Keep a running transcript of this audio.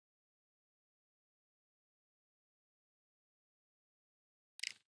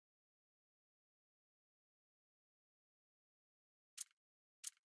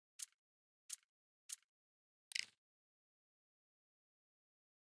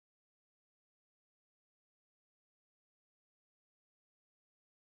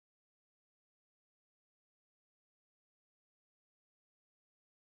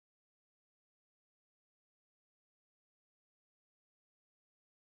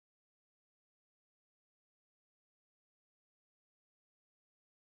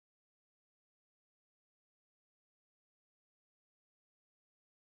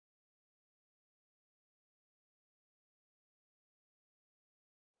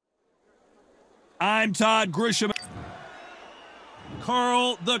I'm Todd Grisham.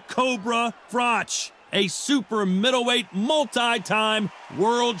 Carl the Cobra FROCH, a super middleweight multi-time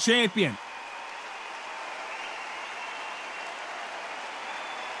world champion.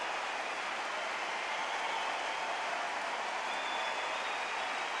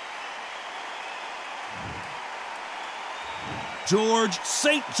 George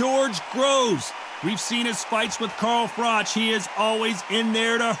St. George Groves. We've seen his fights with Carl FROCH. He is always in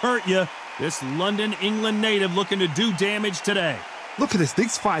there to hurt you. This London, England native looking to do damage today. Look at this.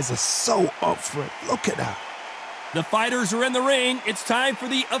 These fighters are so up for it. Look at that. The fighters are in the ring. It's time for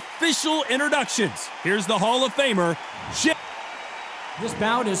the official introductions. Here's the Hall of Famer, This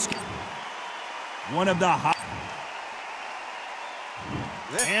bout is one of the hot.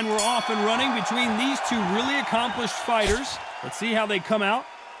 And we're off and running between these two really accomplished fighters. Let's see how they come out.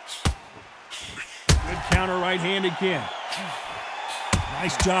 Good counter right hand again.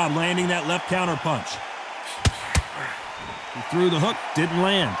 Nice job landing that left counter punch. He threw the hook, didn't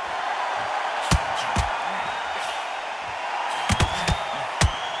land.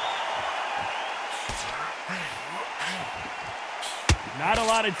 Not a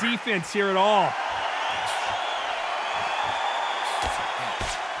lot of defense here at all.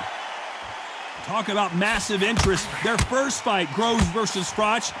 Talk about massive interest. Their first fight, Groves versus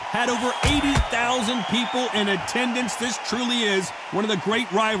FROCH, had over 80,000 people in attendance. This truly is one of the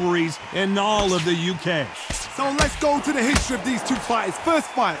great rivalries in all of the UK. So let's go to the history of these two fighters. First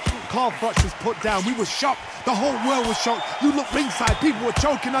fight, Carl FROCH was put down. We were shocked. The whole world was shocked. You look ringside, people were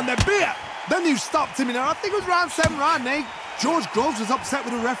choking on their beer. Then you stopped him in there. I think it was round 7, round 8. George Groves was upset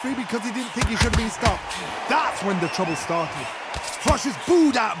with the referee because he didn't think he should have been stopped. That's when the trouble started. FROCH was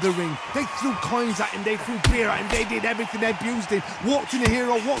booed out of the ring. They threw coins at him, they threw beer at him, they did everything, they abused him. Walked in a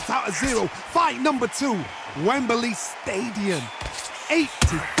hero, walked out a zero. Fight number 2, Wembley Stadium.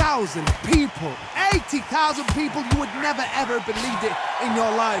 80,000 people. 80,000 people. You would never ever believe it in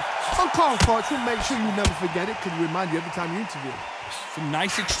your life. So Carl FROCH will make sure you never forget it, because remind you every time you interview. Some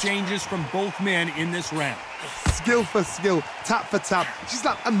nice exchanges from both men in this round. Skill for skill, tap for tap. She's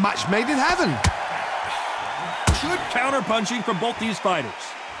like a match made in heaven. Good counter-punching from both these fighters.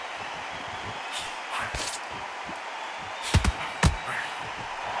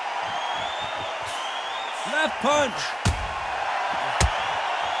 Left punch.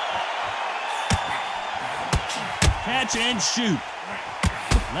 Catch and shoot.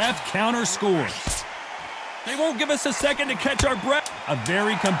 Left counter scores. They won't give us a second to catch our breath. A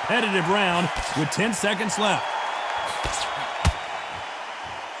very competitive round with 10 seconds left.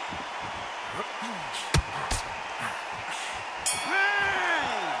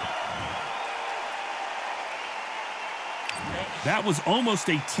 That was almost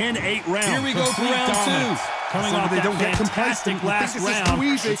a 10-8 round. Here we go for round 2. Coming off they don't get fantastic complacent. last round.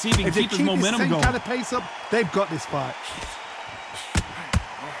 Let's see if he can keep his momentum going. Kind of pace up, they've got this fight.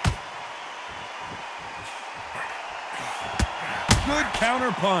 Good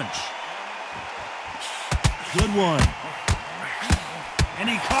counter punch. Good one. And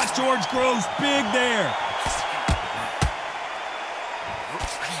he caught George Groves big there.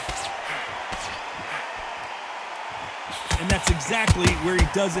 And that's exactly where he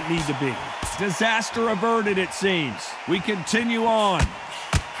doesn't need to be. Disaster averted, it seems. We continue on.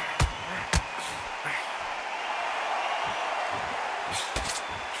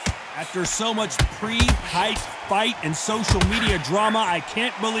 After so much pre-hype fight and social media drama, I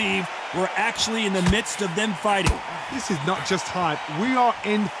can't believe we're actually in the midst of them fighting. This is not just hype. We are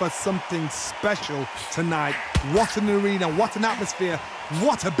in for something special tonight. What an arena, what an atmosphere,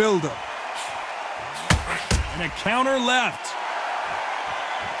 what a build-up. And a counter left.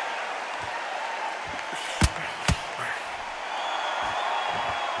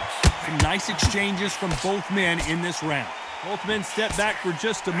 Some nice exchanges from both men in this round. Both men step back for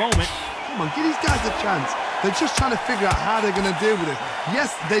just a moment. Come on, give these guys a chance. They're just trying to figure out how they're going to deal with it.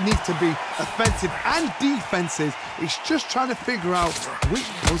 Yes, they need to be offensive and defensive. It's just trying to figure out which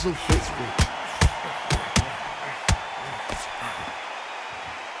puzzle fits which.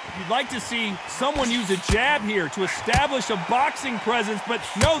 You'd like to see someone use a jab here to establish a boxing presence, but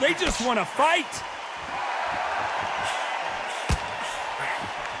no, they just want to fight.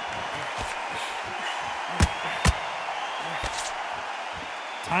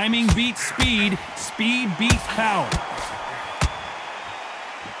 Timing beats speed, speed beats power.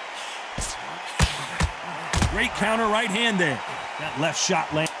 Great counter right hand there. That left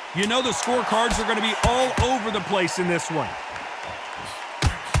shot land. You know the scorecards are going to be all over the place in this one.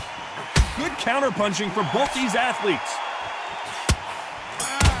 Good counter punching from both these athletes.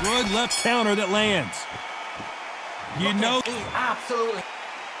 Good left counter that lands. You know, absolutely.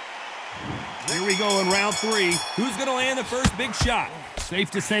 Here we go in round 3. Who's going to land the first big shot?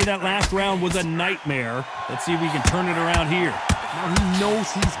 Safe to say that last round was a nightmare. Let's see if we can turn it around here. Now he knows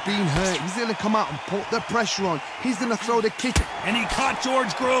he's been hurt. He's going to come out and put the pressure on. He's going to throw the kick. And he caught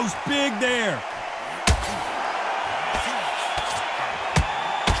George Groves big there.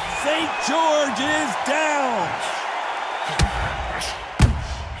 St. George is down.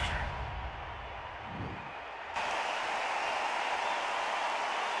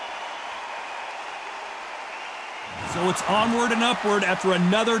 So it's onward and upward after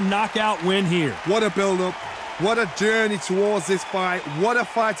another knockout win here. What a build-up. What a journey towards this fight. What a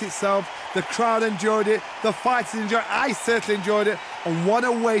fight itself. The crowd enjoyed it. The fighters enjoyed it. I certainly enjoyed it. And what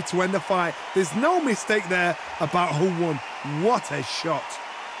a way to end the fight. There's no mistake there about who won. What a shot.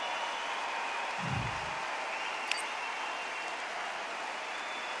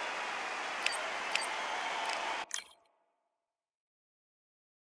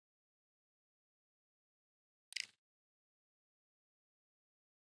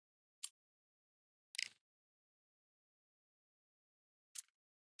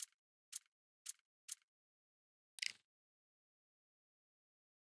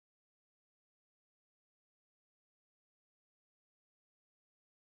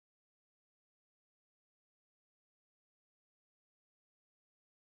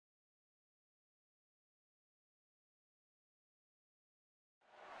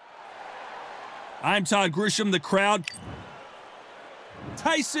 I'm Todd Grisham, the crowd.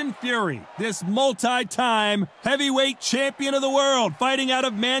 Tyson Fury, this multi-time heavyweight champion of the world, fighting out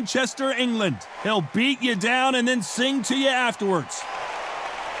of Manchester, England. He'll beat you down and then sing to you afterwards.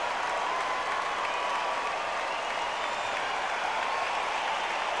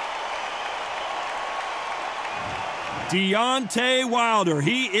 Deontay Wilder,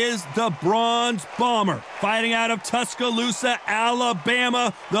 he is the Bronze Bomber, fighting out of Tuscaloosa,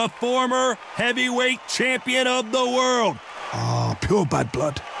 Alabama, the former heavyweight champion of the world. Oh, pure bad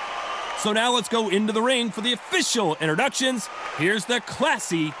blood. So now let's go into the ring for the official introductions. Here's the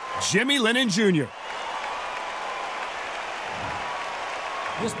classy Jimmy Lennon Jr.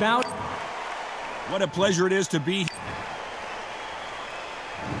 This bout. What a pleasure it is to be.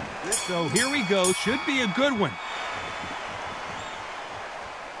 So here we go. Should be a good one.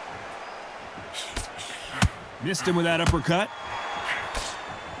 Missed him with that uppercut.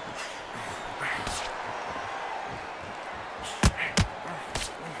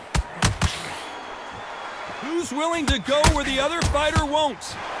 Who's willing to go where the other fighter won't?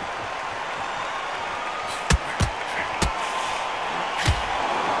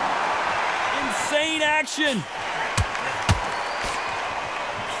 Insane action.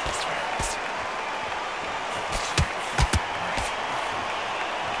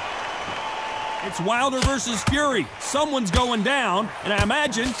 It's Wilder versus Fury. Someone's going down, and I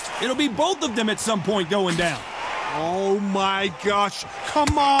imagine it'll be both of them at some point going down. Oh my gosh,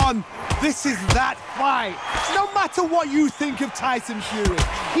 come on! This is that fight. No matter what you think of Tyson Fury,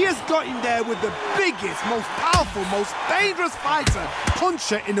 he has got in there with the biggest, most powerful, most dangerous fighter,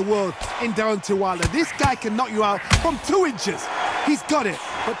 puncher in the world in Deontay Wilder. This guy can knock you out from 2 inches. He's got it,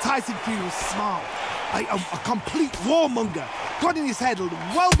 but Tyson Fury was smart. A complete warmonger. Got in his head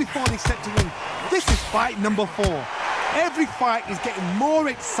well before they stepped to ring. This is fight number 4. Every fight is getting more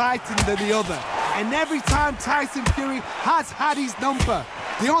exciting than the other. And every time Tyson Fury has had his number.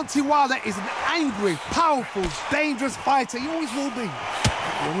 Deontay Wilder is an angry, powerful, dangerous fighter. He always will be.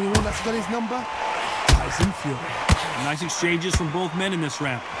 The only one that's got his number, Tyson Fury. Nice exchanges from both men in this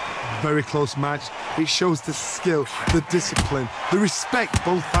round. Very close match. It shows the skill, the discipline, the respect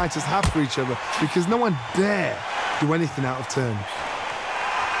both fighters have for each other, because no one dare do anything out of turn.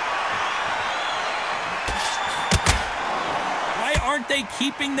 Why aren't they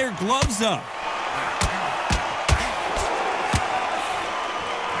keeping their gloves up?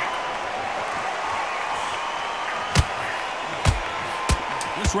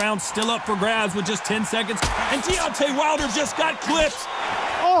 This round's still up for grabs with just 10 seconds, and Deontay Wilder just got clipped.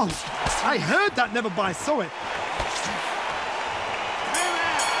 Oh, I heard that, never by saw it.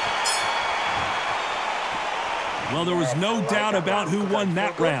 Well, there was no doubt about who won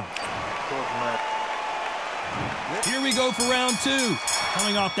that round. Here we go for round 2.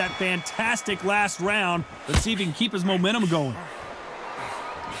 Coming off that fantastic last round, let's see if he can keep his momentum going.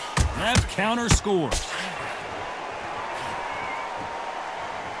 Left counter scores.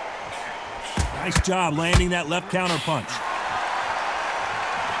 Nice job landing that left counter punch.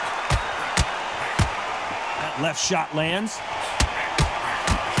 That left shot lands.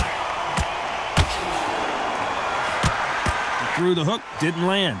 He threw the hook, didn't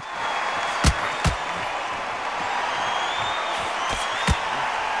land.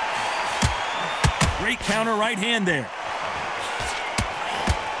 Great counter right hand there.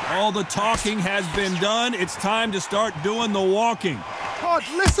 All the talking has been done. It's time to start doing the walking. God,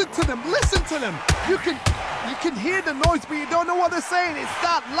 listen to them. Listen to them. You can hear the noise, but you don't know what they're saying. It's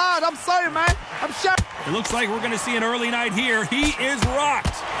that loud. I'm sorry, man. I'm sure. It looks like we're going to see an early night here. He is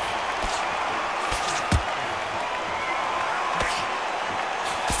rocked.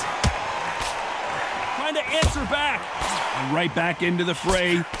 Trying to answer back. And right back into the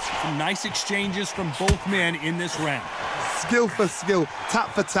fray. Some nice exchanges from both men in this round. Skill for skill, tap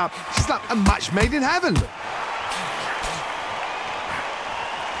for tap. She's like a match made in heaven. Good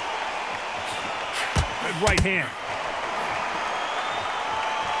right hand.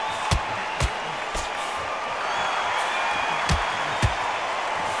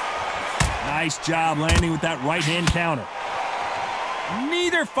 Nice job landing with that right hand counter.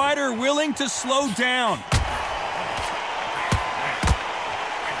 Neither fighter willing to slow down.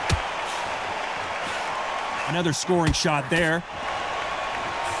 Another scoring shot there.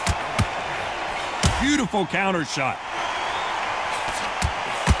 Beautiful counter shot.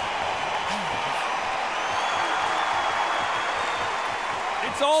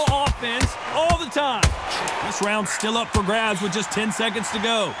 It's all offense all the time. This round's still up for grabs with just 10 seconds to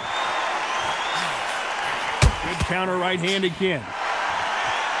go. Good counter right hand again.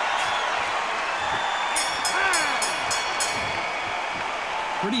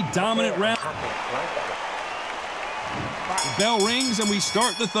 Pretty dominant round. The bell rings and we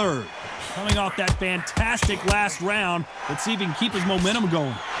start the third. Coming off that fantastic last round, let's see if he can keep his momentum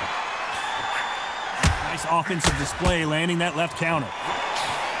going. Nice offensive display, landing that left counter.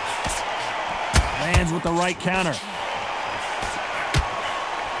 Lands with the right counter.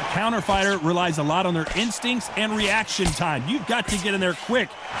 The counter fighter relies a lot on their instincts and reaction time. You've got to get in there quick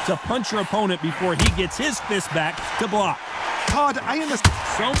to punch your opponent before he gets his fist back to block. Todd, I understand.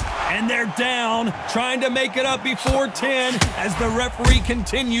 And they're down, trying to make it up before 10 as the referee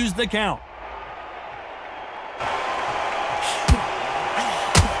continues the count.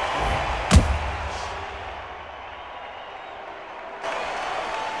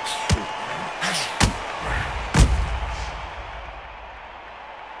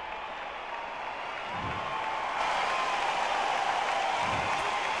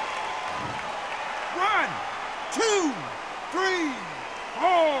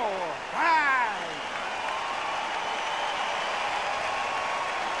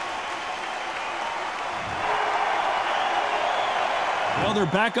 Well,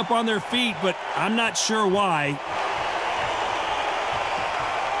 they're back up on their feet, but I'm not sure why.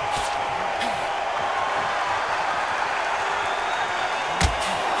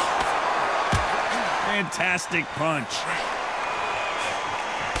 Fantastic punch.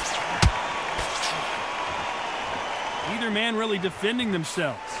 Neither man really defending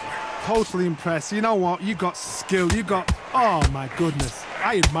themselves. Totally impressed. You know what? You got skill. You got... Oh, my goodness.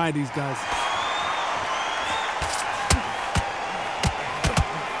 I admire these guys.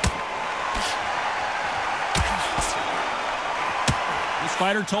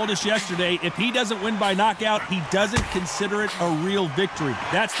 Fighter told us yesterday, if he doesn't win by knockout, he doesn't consider it a real victory.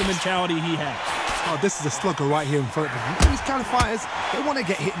 That's the mentality he has. Oh, this is a slugger right here in front of them. These kind of fighters, they want to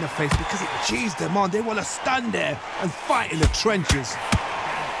get hit in the face because it cheers them on. They want to stand there and fight in the trenches.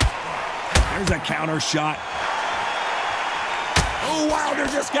 There's a counter shot. Oh,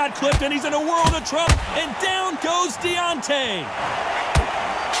 Wilder just got clipped, and he's in a world of trouble. And down goes Deontay.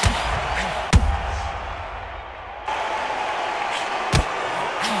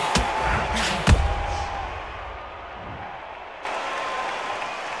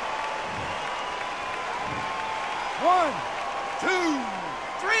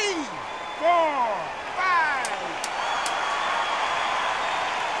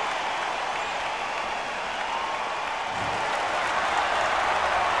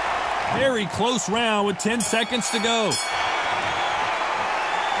 Very close round with 10 seconds to go.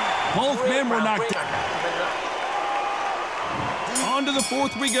 Both men were knocked down. On to the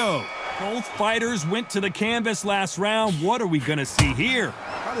fourth we go. Both fighters went to the canvas last round. What are we going to see here?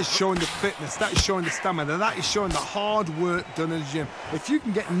 That is showing the fitness. That is showing the stamina. That is showing the hard work done in the gym. If you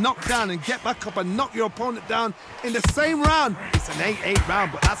can get knocked down and get back up and knock your opponent down in the same round, it's an 8-8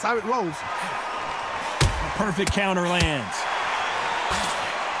 round, but that's how it rolls. A perfect counter lands.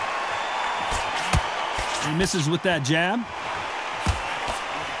 He misses with that jab.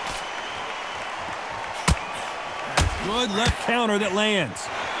 Good left counter that lands.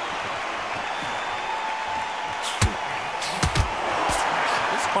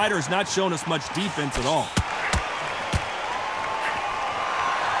 This fighter has not shown us much defense at all.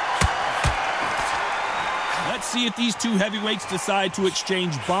 Let's see if these two heavyweights decide to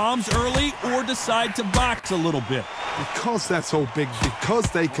exchange bombs early or decide to box a little bit. Because they're so big,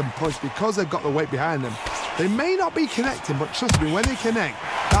 because they can punch, because they've got the weight behind them, they may not be connecting, but trust me, when they connect,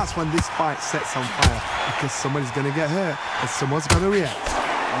 that's when this fight sets on fire, because somebody's going to get hurt and someone's going to react.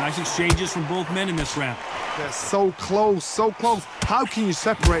 Nice exchanges from both men in this round. They're so close, so close. How can you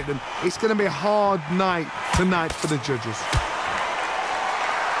separate them? It's going to be a hard night tonight for the judges.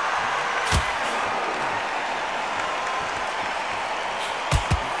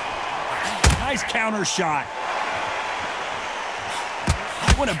 Nice counter shot.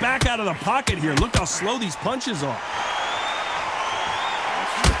 What a back out of the pocket here. Look how slow these punches are.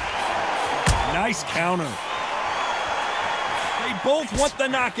 Nice counter. They both want the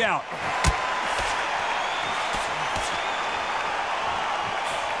knockout.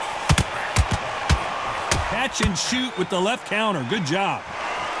 Catch and shoot with the left counter. Good job.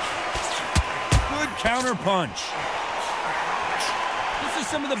 Good counter punch. This is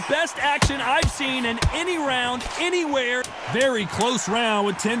some of the best action I've seen in any round, anywhere. Very close round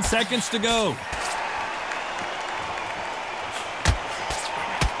with 10 seconds to go.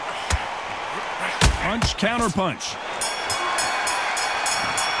 Punch, counter punch.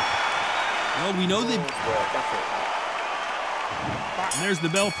 Well, we know that. And there's the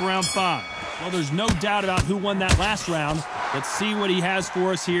bell for round 5. Well, there's no doubt about who won that last round. Let's see what he has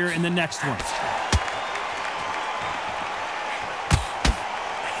for us here in the next one.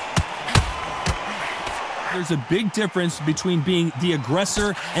 There's a big difference between being the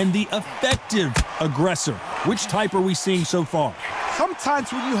aggressor and the effective aggressor. Which type are we seeing so far?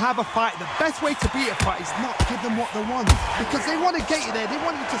 Sometimes when you have a fight, the best way to beat a fight is not give them what they want. Because they want to get you there. They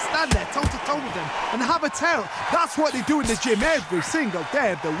want you to stand there toe-to-toe with them and have a tail. That's what they do in the gym every single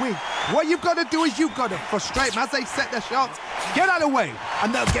day of the week. What you've got to do is you've got to frustrate them as they set their shots. Get out of the way.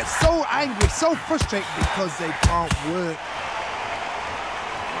 And they'll get so angry, so frustrated because they can't work.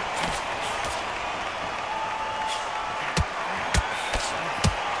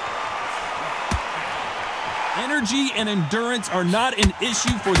 Energy and endurance are not an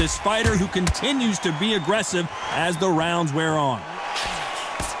issue for this fighter who continues to be aggressive as the rounds wear on.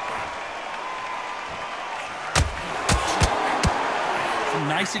 Some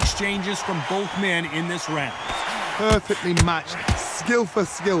nice exchanges from both men in this round. Perfectly matched, skill for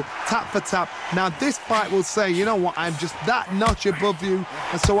skill, tap for tap. Now this fight will say, you know what, I'm just that notch above you,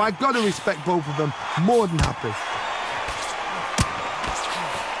 and so I've got to respect both of them. More than happy.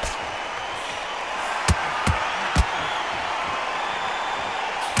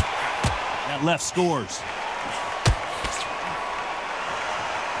 Left scores.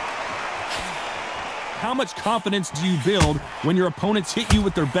 How much confidence do you build when your opponents hit you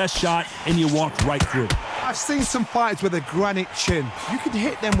with their best shot and you walk right through? I've seen some fights with a granite chin. You can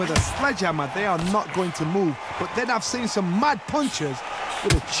hit them with a sledgehammer, they are not going to move. But then I've seen some mad punchers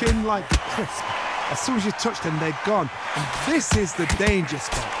with a chin like crisp. As soon as you touch them, they're gone. And this is the danger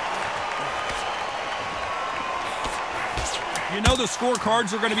spot. You know the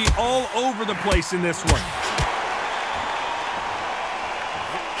scorecards are going to be all over the place in this one.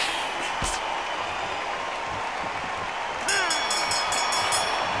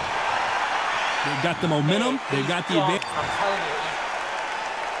 They've got the momentum. They've got the advantage.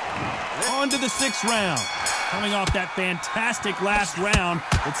 On to the 6th round. Coming off that fantastic last round.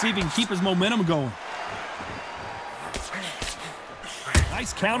 Let's see if he can keep his momentum going.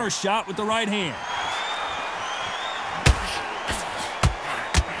 Nice counter shot with the right hand.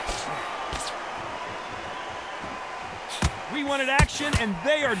 We wanted action, and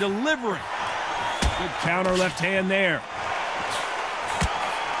they are delivering. Good counter left hand there.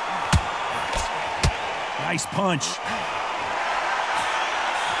 Nice punch.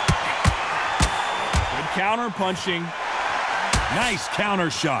 Good counter punching. Nice counter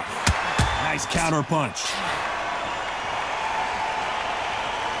shot. Nice counter punch.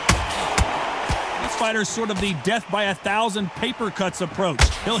 This fighter's sort of the death by 1,000 paper cuts approach.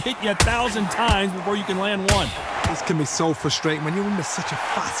 He'll hit you 1,000 times before you can land one. This can be so frustrating when you're under such a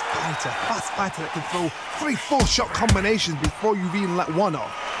fast fighter that can throw 3-4 shot combinations before you've even let one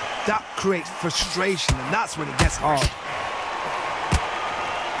off. That creates frustration, and that's when it gets hard.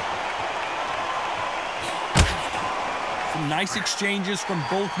 Some nice exchanges from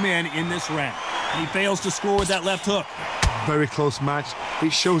both men in this round. And he fails to score with that left hook. Very close match.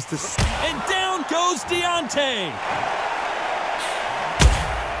 It shows this. And down goes Deontay.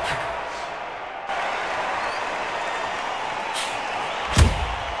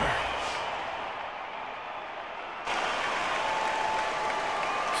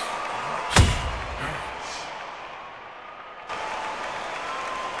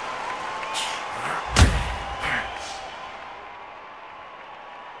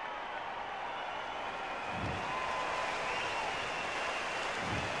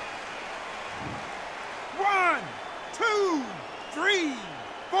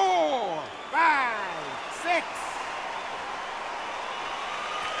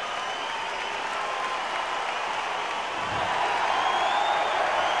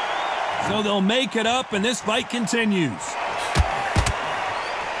 So they'll make it up, and this fight continues.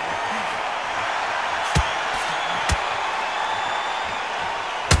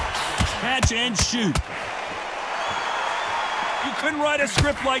 Catch and shoot. You couldn't write a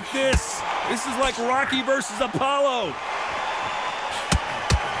script like this. This is like Rocky versus Apollo.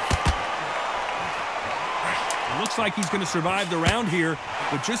 It looks like he's going to survive the round here,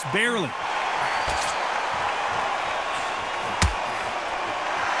 but just barely.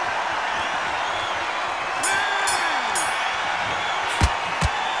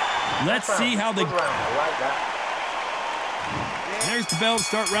 Let's see how they... There's the bell to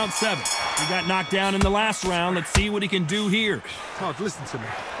start round 7. He got knocked down in the last round. Let's see what he can do here. Todd, listen to me.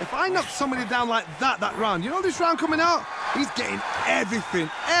 If I knock somebody down like that round, you know this round coming out? He's getting everything,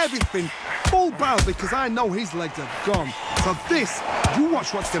 full barrel, because I know his legs are gone. So this, you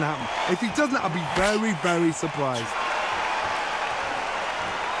watch what's going to happen. If he doesn't, I'll be very, very surprised.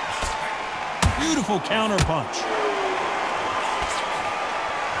 Beautiful counter punch.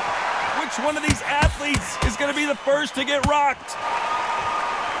 Which one of these athletes is going to be the first to get rocked?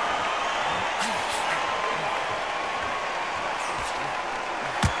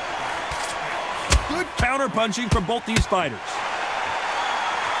 Good counter punching from both these fighters.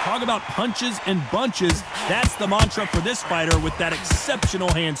 Talk about punches and bunches. That's the mantra for this fighter with that exceptional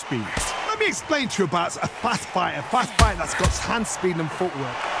hand speed. Let me explain to you about a fast fighter that's got hand speed and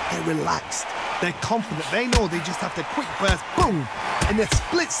footwork. They're relaxed. They're confident. They know they just have to quick burst, boom. In a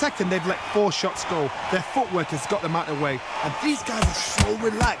split second, they've let 4 shots go. Their footwork has got them out of the way. And these guys are so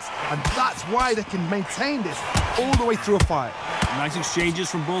relaxed. And that's why they can maintain this all the way through a fight. Nice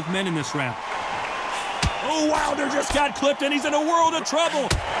exchanges from both men in this round. Oh, Wilder just got clipped, and he's in a world of trouble.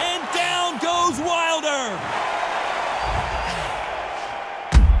 And down goes Wilder.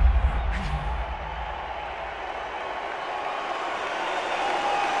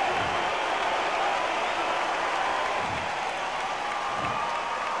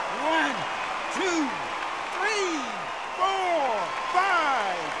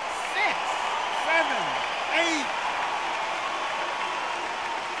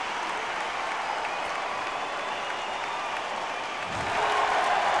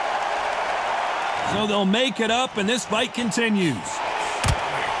 So they'll make it up, and this fight continues.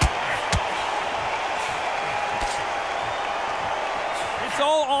 It's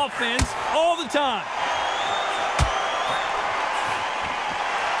all offense, all the time.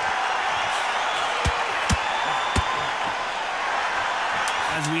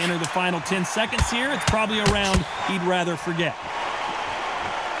 As we enter the final 10 seconds here, it's probably a round he'd rather forget.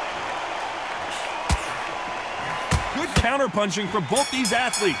 Good counter-punching from both these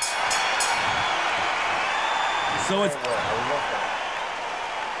athletes. So it's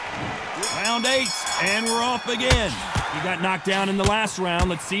round 8, and we're off again. He got knocked down in the last round.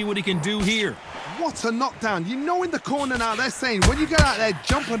 Let's see what he can do here. What a knockdown. You know in the corner now, they're saying, when you get out there,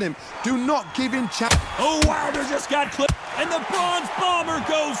 jump on him. Do not give him chance. Oh, Wilder just got clipped, and the Bronze Bomber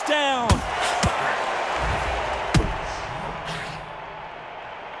goes down.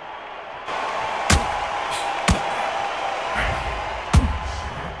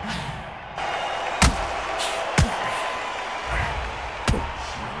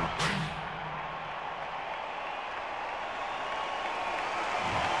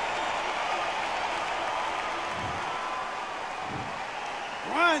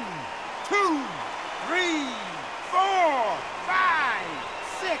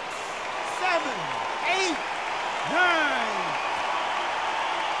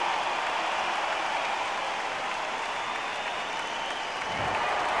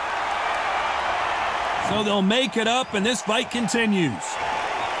 So they'll make it up, and this fight continues.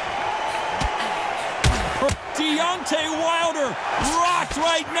 Deontay Wilder rocked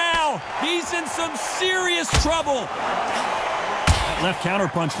right now. He's in some serious trouble. That left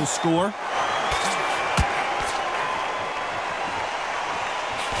counterpunch will score.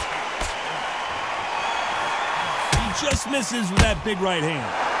 He just misses with that big right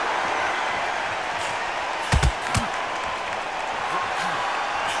hand.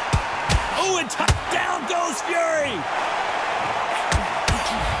 Oh, and down goes Fury.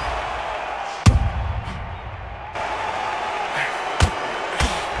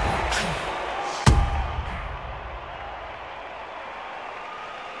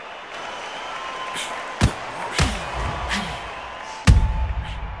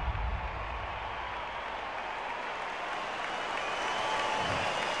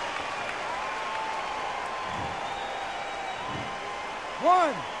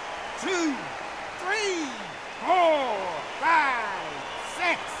 One, two, 3, 4, 5,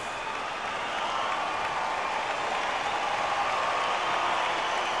 6.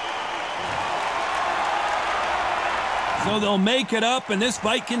 So they'll make it up, and this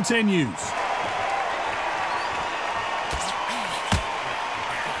fight continues.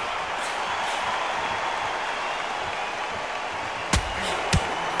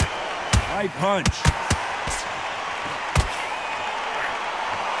 Right punch.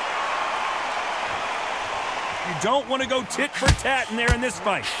 You don't want to go tit for tat in there in this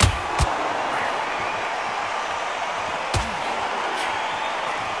fight.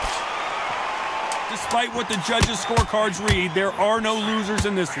 Despite what the judges' scorecards read, there are no losers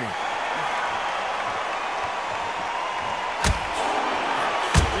in this one.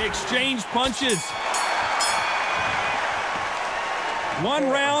 They exchange punches. 1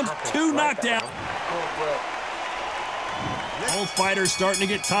 round, 2 knockdowns. Both fighters starting to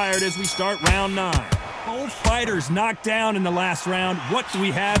get tired as we start round 9. Both fighters knocked down in the last round. What do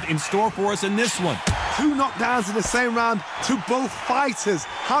we have in store for us in this one? 2 knockdowns in the same round to both fighters.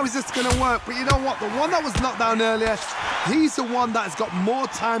 How is this going to work? But you know what? The one that was knocked down earlier, he's the one that's got more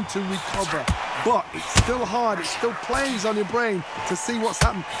time to recover. But it's still hard. It still plays on your brain to see what's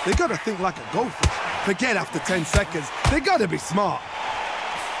happened. They got to think like a goldfish. Forget after 10 seconds. They got to be smart.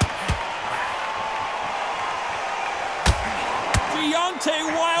 Deontay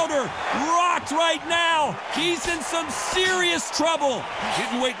Wilder rocked right now. He's in some serious trouble.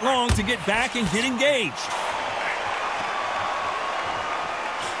 Didn't wait long to get back and get engaged.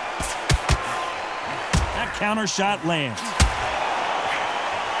 That counter shot lands.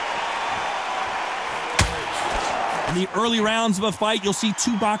 In the early rounds of a fight, you'll see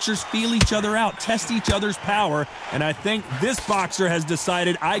 2 boxers feel each other out, test each other's power, and I think this boxer has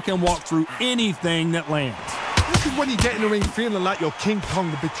decided I can walk through anything that lands. This is when you get in the ring feeling like you're King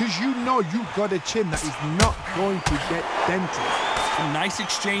Kong because you know you've got a chin that is not going to get dented. Some nice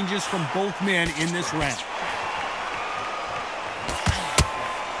exchanges from both men in this round.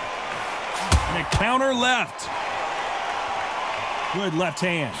 And a counter left. Good left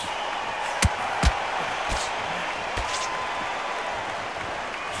hand.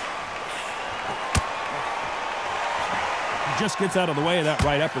 He just gets out of the way of that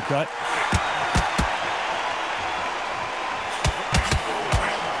right uppercut.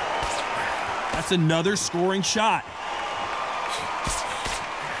 That's another scoring shot.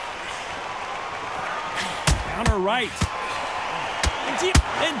 Counter right.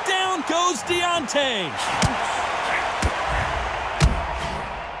 And down goes Deontay.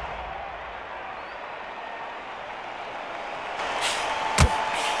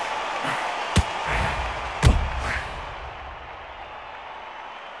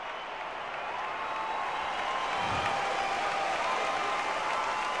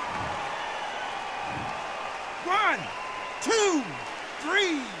 One, two,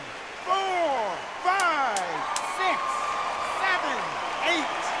 three, 4, 5, 6, 7, 8,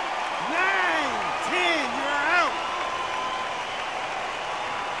 9, 10. You're out.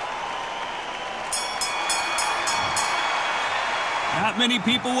 Not many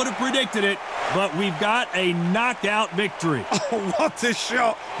people would have predicted it, but we've got a knockout victory. Oh, what a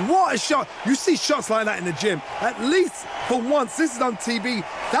shot. What a shot. You see shots like that in the gym. At least for once, this is on TV.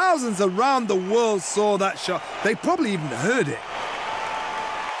 Thousands around the world saw that shot. They probably even heard it.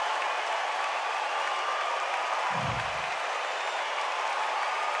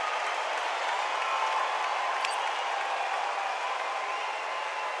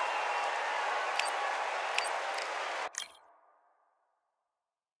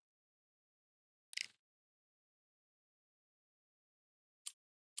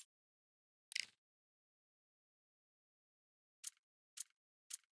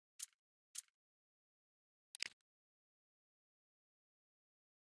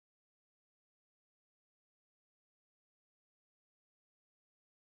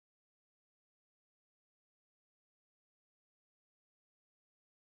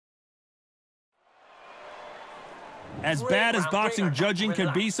 As bad as boxing judging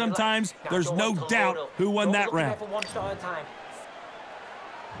can be sometimes, there's no doubt who won that round.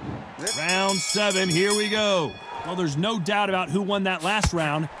 Round 7, here we go. Well, there's no doubt about who won that last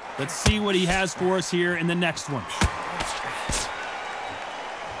round. Let's see what he has for us here in the next one.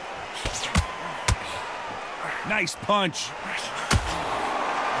 Nice punch.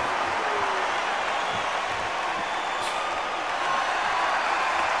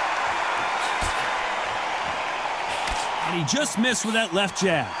 And he just missed with that left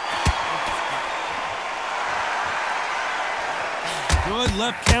jab. Good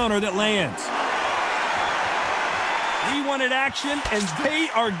left counter that lands. We wanted action, and they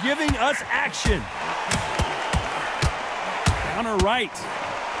are giving us action. Counter right.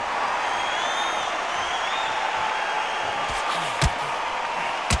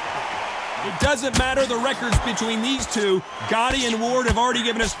 It doesn't matter the records between these two. Gatti and Ward have already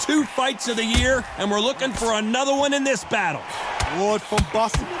given us 2 fights of the year, and we're looking for another one in this battle. Ward from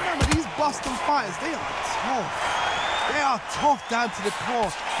Boston. Remember, these Boston fighters, they are tough. They are tough down to the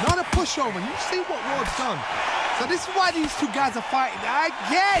core. Not a pushover. You see what Ward's done. So this is why these two guys are fighting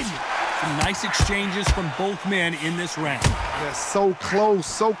again. Some nice exchanges from both men in this round. They're so close,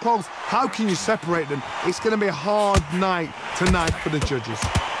 so close. How can you separate them? It's going to be a hard night tonight for the judges.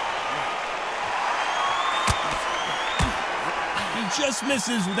 He just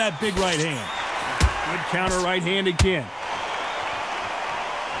misses with that big right hand. Good counter right hand again.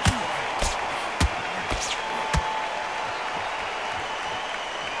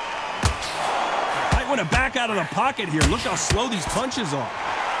 Might want to back out of the pocket here. Look how slow these punches are.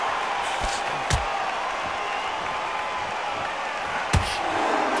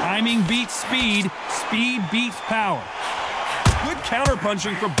 Timing beats speed. Speed beats power. Good counter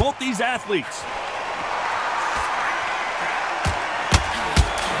punching for both these athletes.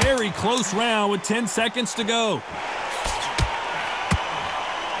 Very close round with 10 seconds to go.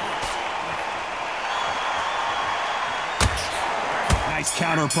 Nice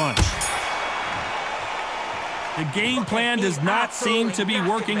counter punch. The game plan does not seem to be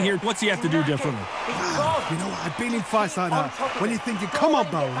working here. What's he have to do differently? You know what? I've been in fights like that. When you're thinking, come on,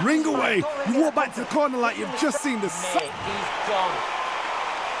 bro, ring away. You walk back to the corner like you've just seen the sun.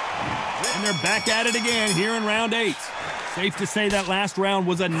 And they're back at it again here in round 8. Safe to say that last round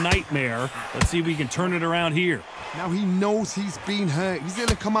was a nightmare. Let's see if we can turn it around here. Now he knows he's been hurt. He's going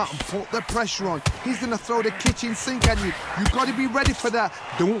to come out and put the pressure on. He's going to throw the kitchen sink at you. You've got to be ready for that.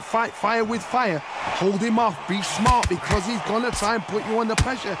 Don't fight fire with fire. Hold him off. Be smart because he's going to try and put you under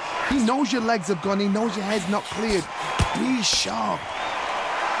pressure. He knows your legs have gone. He knows your head's not cleared. Be sharp.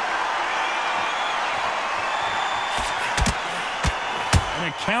 And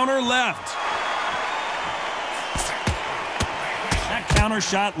a counter left. That counter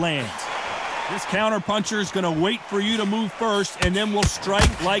shot lands. This counter puncher is going to wait for you to move first, and then will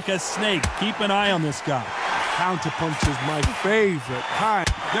strike like a snake. Keep an eye on this guy. Counter punch is my favorite kind.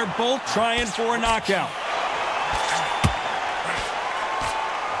 They're both trying for a knockout.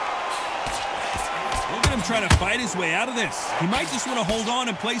 Look at him trying to fight his way out of this. He might just want to hold on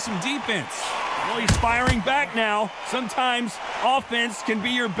and play some defense. Well, he's firing back now. Sometimes offense can be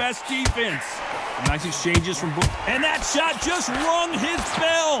your best defense. Nice exchanges from both. And that shot just rung his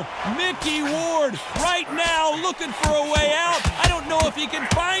bell. Mickey Ward right now looking for a way out. I don't know if he can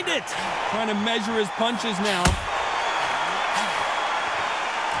find it. Trying to measure his punches now.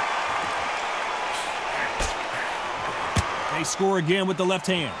 They score again with the left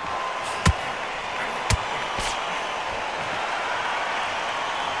hand.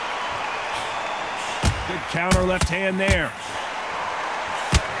 Good counter left hand there.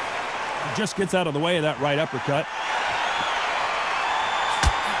 Just gets out of the way of that right uppercut.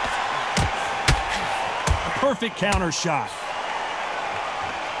 A perfect counter shot.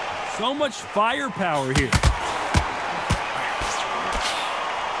 So much firepower here.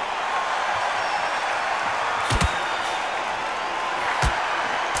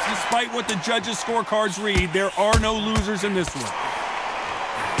 Despite what the judges' scorecards read, there are no losers in this one.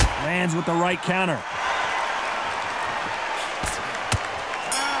 Lands with the right counter.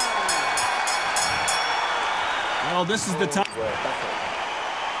 Well, this is the time.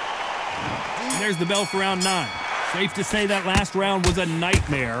 And there's the bell for round 9. Safe to say that last round was a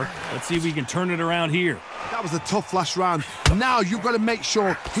nightmare. Let's see if we can turn it around here. That was a tough last round. Now you've got to make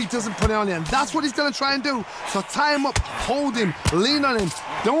sure he doesn't put it on you. And that's what he's going to try and do. So tie him up, hold him, lean on him.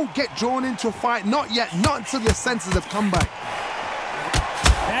 Don't get drawn into a fight. Not yet. Not until your senses have come back.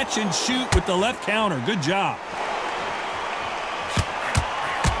 Catch and shoot with the left counter. Good job.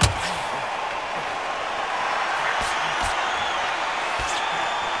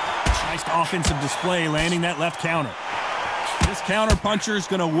 Offensive display, landing that left counter. This counter puncher is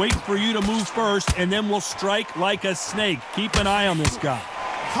going to wait for you to move first, and then will strike like a snake. Keep an eye on this guy.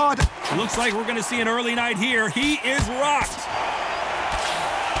 Hard. It looks like we're going to see an early night here. He is rocked.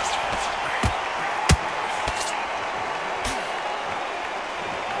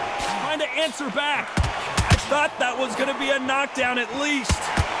 Trying to answer back. I thought that was going to be a knockdown at least.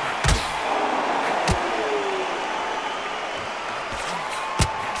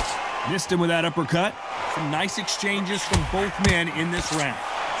 Missed him with that uppercut. Some nice exchanges from both men in this round.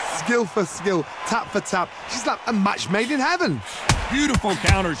 Skill for skill, tap for tap. She's like a match made in heaven. Beautiful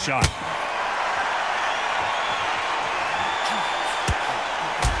counter shot.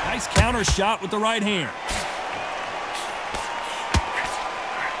 Nice counter shot with the right hand.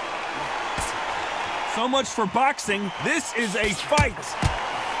 So much for boxing. This is a fight.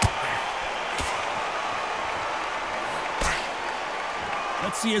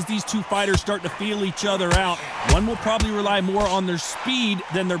 Let's see as these two fighters start to feel each other out. One will probably rely more on their speed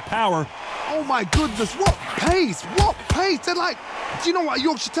than their power. Oh my goodness, what pace, what pace. They're like, do you know what a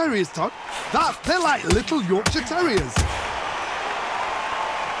Yorkshire Terrier is, Todd? They're like little Yorkshire Terriers.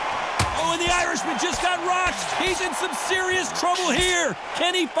 Oh, and the Irishman just got rocked. He's in some serious trouble here.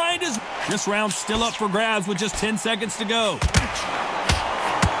 Can he find his... This round's still up for grabs with just 10 seconds to go.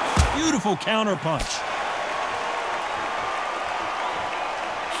 Beautiful counter punch.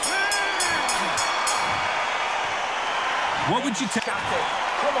 What would you take?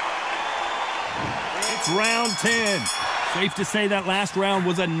 It's round 10. Safe to say that last round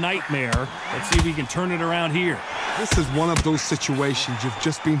was a nightmare. Let's see if we can turn it around here. This is one of those situations. You've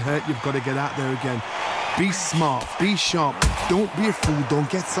just been hurt. You've got to get out there again. Be smart. Be sharp. Don't be a fool. Don't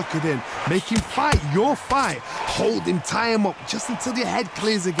get suckered in. Make him fight your fight. Hold him. Tie him up just until your head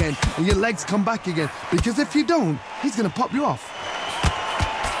clears again and your legs come back again. Because if you don't, he's going to pop you off.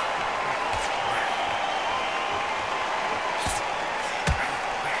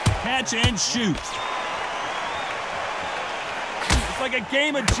 Catch and shoot. It's like a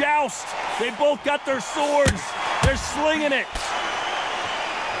game of joust. They both got their swords. They're slinging it.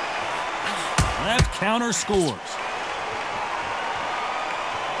 Left counter scores.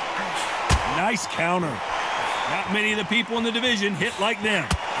 Nice counter. Not many of the people in the division hit like them.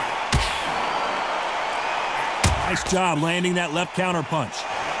 Nice job landing that left counter punch.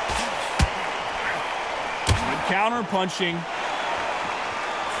 Good counter punching.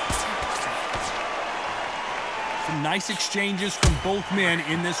 Some nice exchanges from both men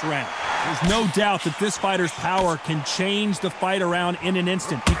in this round. There's no doubt that this fighter's power can change the fight around in an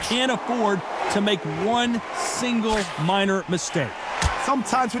instant. He can't afford to make one single minor mistake.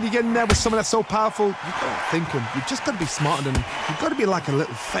 Sometimes when you get in there with someone that's so powerful, you've got to think him. You've just got to be smarter than him. You've got to be like a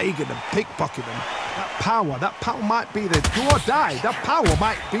little Fagin and pickpocket him. That power might be the do or die. That power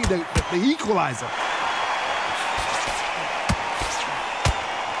might be the equalizer.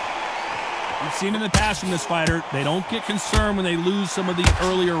 We've seen in the past from this fighter, they don't get concerned when they lose some of the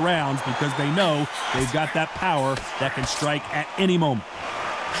earlier rounds because they know they've got that power that can strike at any moment.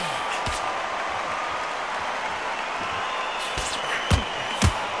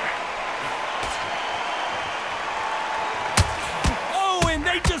 Oh, and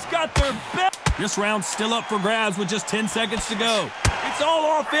they just got their best. This round's still up for grabs with just 10 seconds to go. It's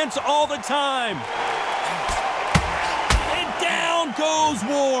all offense all the time. And down goes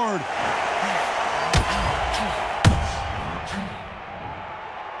Ward.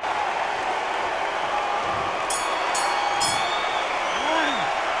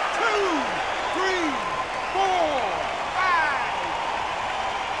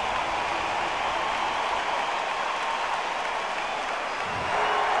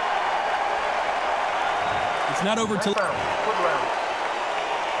 Not over till. And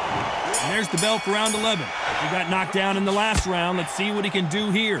there's the bell for round 11. He got knocked down in the last round. Let's see what he can do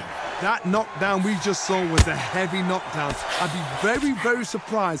here. That knockdown we just saw was a heavy knockdown. I'd be very, very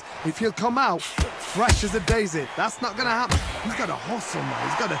surprised if he'll come out fresh as a daisy. That's not going to happen. He's got to hustle, man.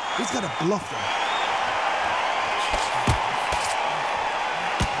 He's got to bluff them.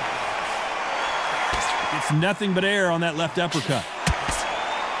 It's nothing but air on that left uppercut.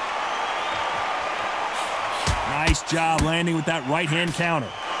 Nice job landing with that right-hand counter.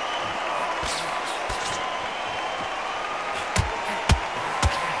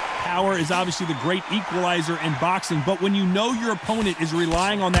 Power is obviously the great equalizer in boxing, but when you know your opponent is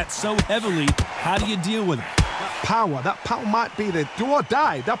relying on that so heavily, how do you deal with it? That power might be the do or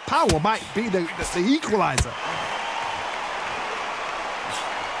die. That power might be the equalizer.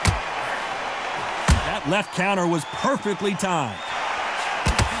 That left counter was perfectly timed.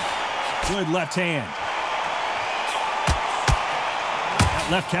 Good left hand.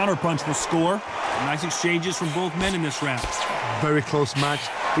 Left counter punch will score. Nice exchanges from both men in this round. Very close match.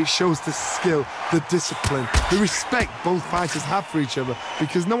 It shows the skill, the discipline, the respect both fighters have for each other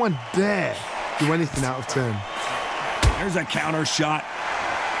because no one dare do anything out of turn. There's a counter shot.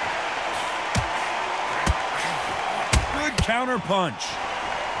 Good counter punch.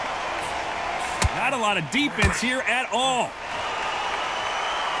 Not a lot of defense here at all.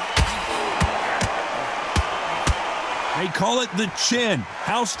 They call it the chin.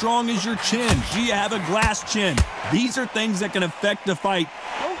 How strong is your chin? Do you have a glass chin? These are things that can affect the fight.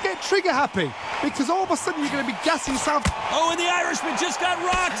 Don't get trigger happy, because all of a sudden you're going to be gassing yourself. Oh, and the Irishman just got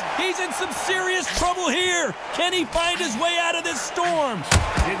rocked. He's in some serious trouble here. Can he find his way out of this storm?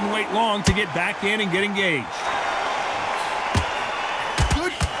 Didn't wait long to get back in and get engaged.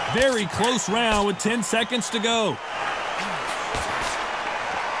 Good, very close round with 10 seconds to go.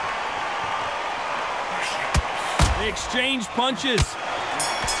 They exchange punches.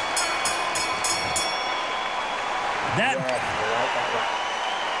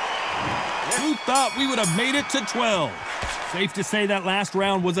 Who thought we would have made it to 12? Safe to say that last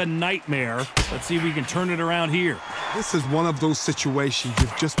round was a nightmare. Let's see if we can turn it around here. This is one of those situations.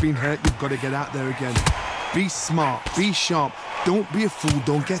 You've just been hurt. You've got to get out there again. Be smart. Be sharp. Don't be a fool.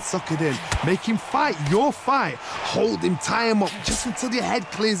 Don't get suckered in. Make him fight your fight. Hold him, tie him up just until your head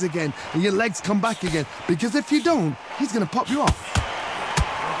clears again and your legs come back again. Because if you don't, he's going to pop you off.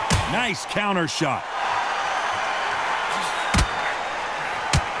 Nice counter shot.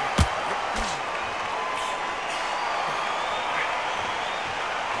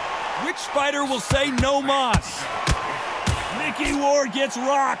 Which fighter will say no mas? Mickey Ward gets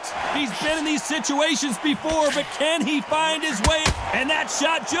rocked. He's been in these situations before, but can he find his way? And that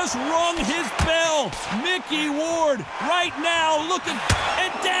shot just rung his bell. Mickey Ward right now looking,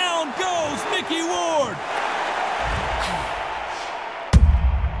 and down goes Mickey Ward.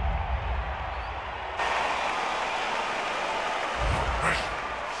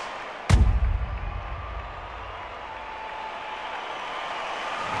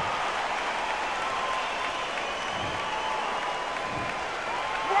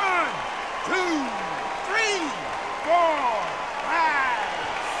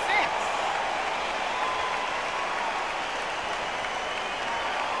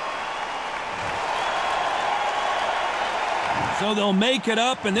 So they'll make it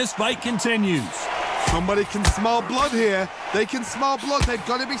up, and this fight continues. Somebody can smell blood here. They can smell blood. They've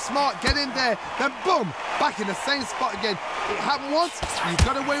got to be smart. Get in there. Then boom, back in the same spot again. It happened once. You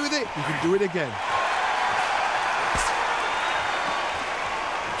got away with it. You can do it again.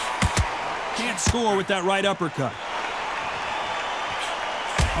 Can't score with that right uppercut.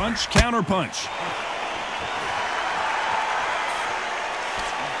 Punch, counter punch.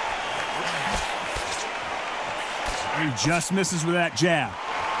 He just misses with that jab.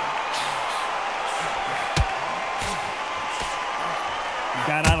 He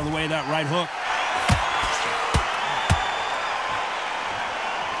got out of the way of that right hook.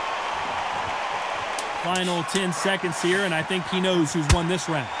 Final 10 seconds here, and I think he knows who's won this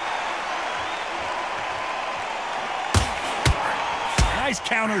round. Nice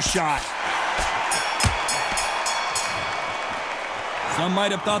counter shot. Some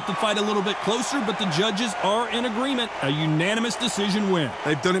might have thought the fight a little bit closer, but the judges are in agreement. A unanimous decision win.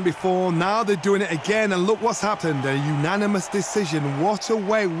 They've done it before, now they're doing it again, and look what's happened. A unanimous decision. What a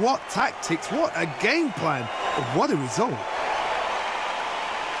way, what tactics, what a game plan. What a result.